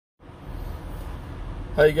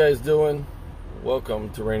How you guys doing? Welcome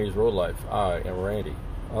to Randy's Road Life. I am Randy.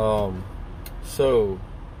 So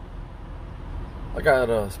I got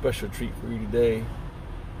a special treat for you today.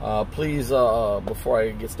 Please, before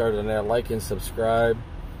I get started on that, like and subscribe.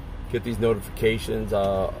 Get these notifications.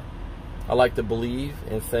 I like to believe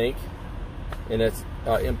and think, and that's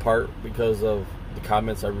in part because of the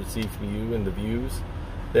comments I receive from you and the views,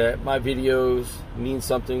 that my videos mean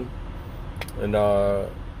something and they're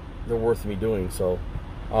worth me doing. So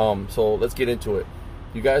let's get into it.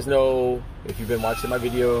 You guys know, if you've been watching my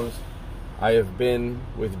videos, I have been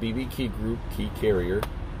with BB Key Group, Key Carrier,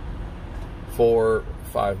 for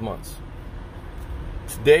 5 months.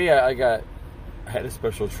 Today I had a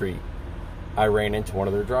special treat. I ran into one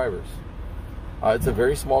of their drivers. It's a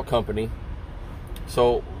very small company,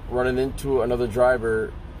 so running into another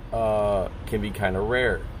driver can be kind of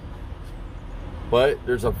rare. But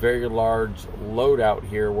there's a very large loadout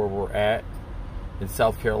here where we're at in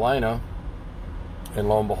South Carolina, and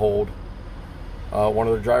lo and behold, one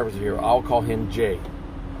of the drivers here, I'll call him Jay,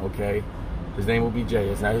 okay? His name will be Jay.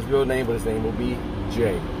 It's not his real name, but his name will be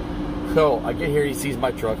Jay. So I get here, he sees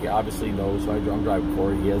my truck, he obviously knows who I'm driving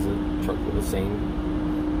for. He has a truck with the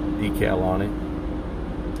same decal on it.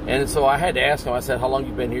 And so I had to ask him, I said, how long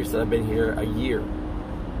you been here? He said, I've been here a year.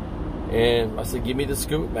 And I said, give me the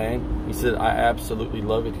scoop, man. He said, I absolutely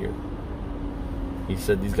love it here. He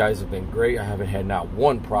said, these guys have been great. I haven't had not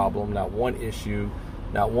one problem, not one issue,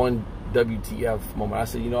 not one WTF moment. I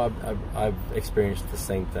said, you know, I've experienced the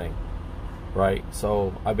same thing, right?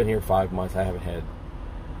 So I've been here 5 months. I haven't had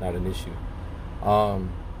not an issue.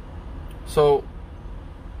 So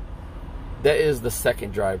that is the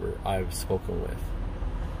second driver I've spoken with.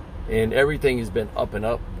 And everything has been up and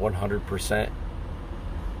up, 100%.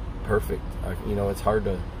 Perfect. You know, it's hard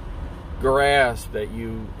to grasp that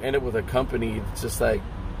you end up with a company that's just like,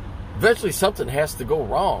 eventually something has to go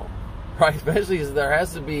wrong, right? Eventually there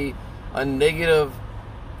has to be a negative,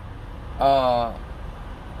 some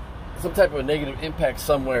type of negative impact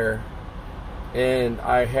somewhere, and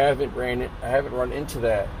I haven't run into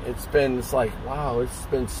that. It's like, wow, it's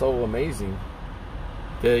been so amazing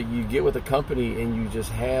that you get with a company and you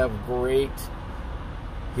just have a great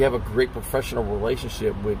professional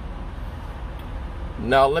relationship with.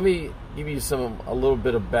 Now let me give you a little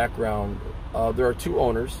bit of background. There are two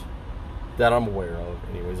owners that I'm aware of.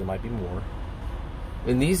 Anyways, there might be more.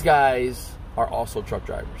 And these guys are also truck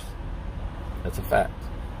drivers. That's a fact.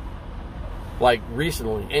 Like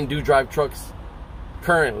recently, and do drive trucks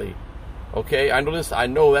currently. Okay, I know this. I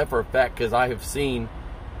know that for a fact because I have seen,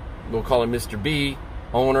 we'll call him Mr. B,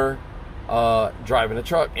 owner, driving a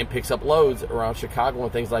truck and picks up loads around Chicago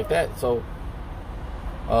and things like that. So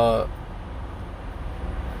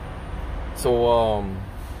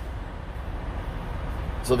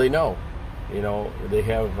they know, you know, they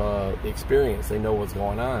have the experience, they know what's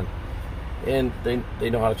going on, and they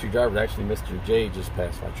know how to treat drivers. Actually, Mr. J just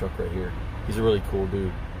passed my truck right here. He's a really cool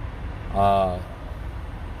dude.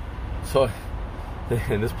 So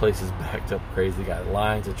and this place is backed up crazy. They got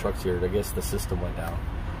lines of trucks here. I guess the system went down.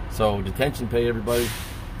 So detention pay, everybody.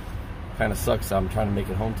 Kind of sucks. I'm trying to make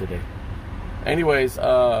it home today. Anyways,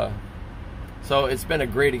 so it's been a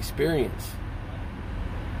great experience,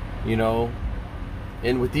 you know.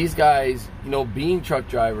 And with these guys, you know, being truck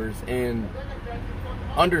drivers and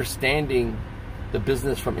understanding the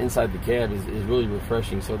business from inside the cab is really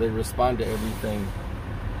refreshing. So they respond to everything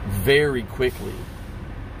very quickly,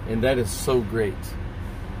 and that is so great,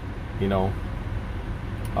 you know.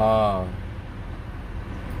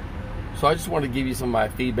 So I just want to give you some of my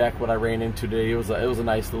feedback, what I ran into today. It was a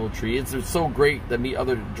nice little treat. It's so great to meet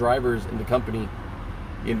other drivers in the company,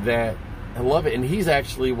 in that I love it. And he's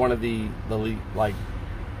actually one of the like,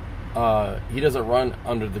 he doesn't run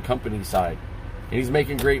under the company side, and he's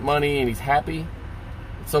making great money and he's happy.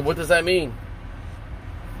 So what does that mean?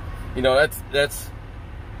 You know, that's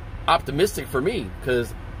optimistic for me,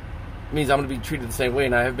 because it means I'm going to be treated the same way,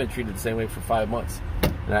 and I have been treated the same way for 5 months,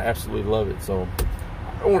 and I absolutely love it. So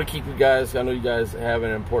I don't want to keep you guys. I know you guys have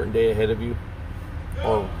an important day ahead of you,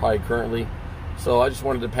 or probably currently. So I just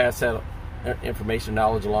wanted to pass that information,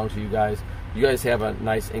 knowledge along to you guys. You guys have a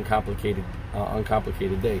nice, uncomplicated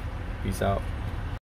day. Peace out.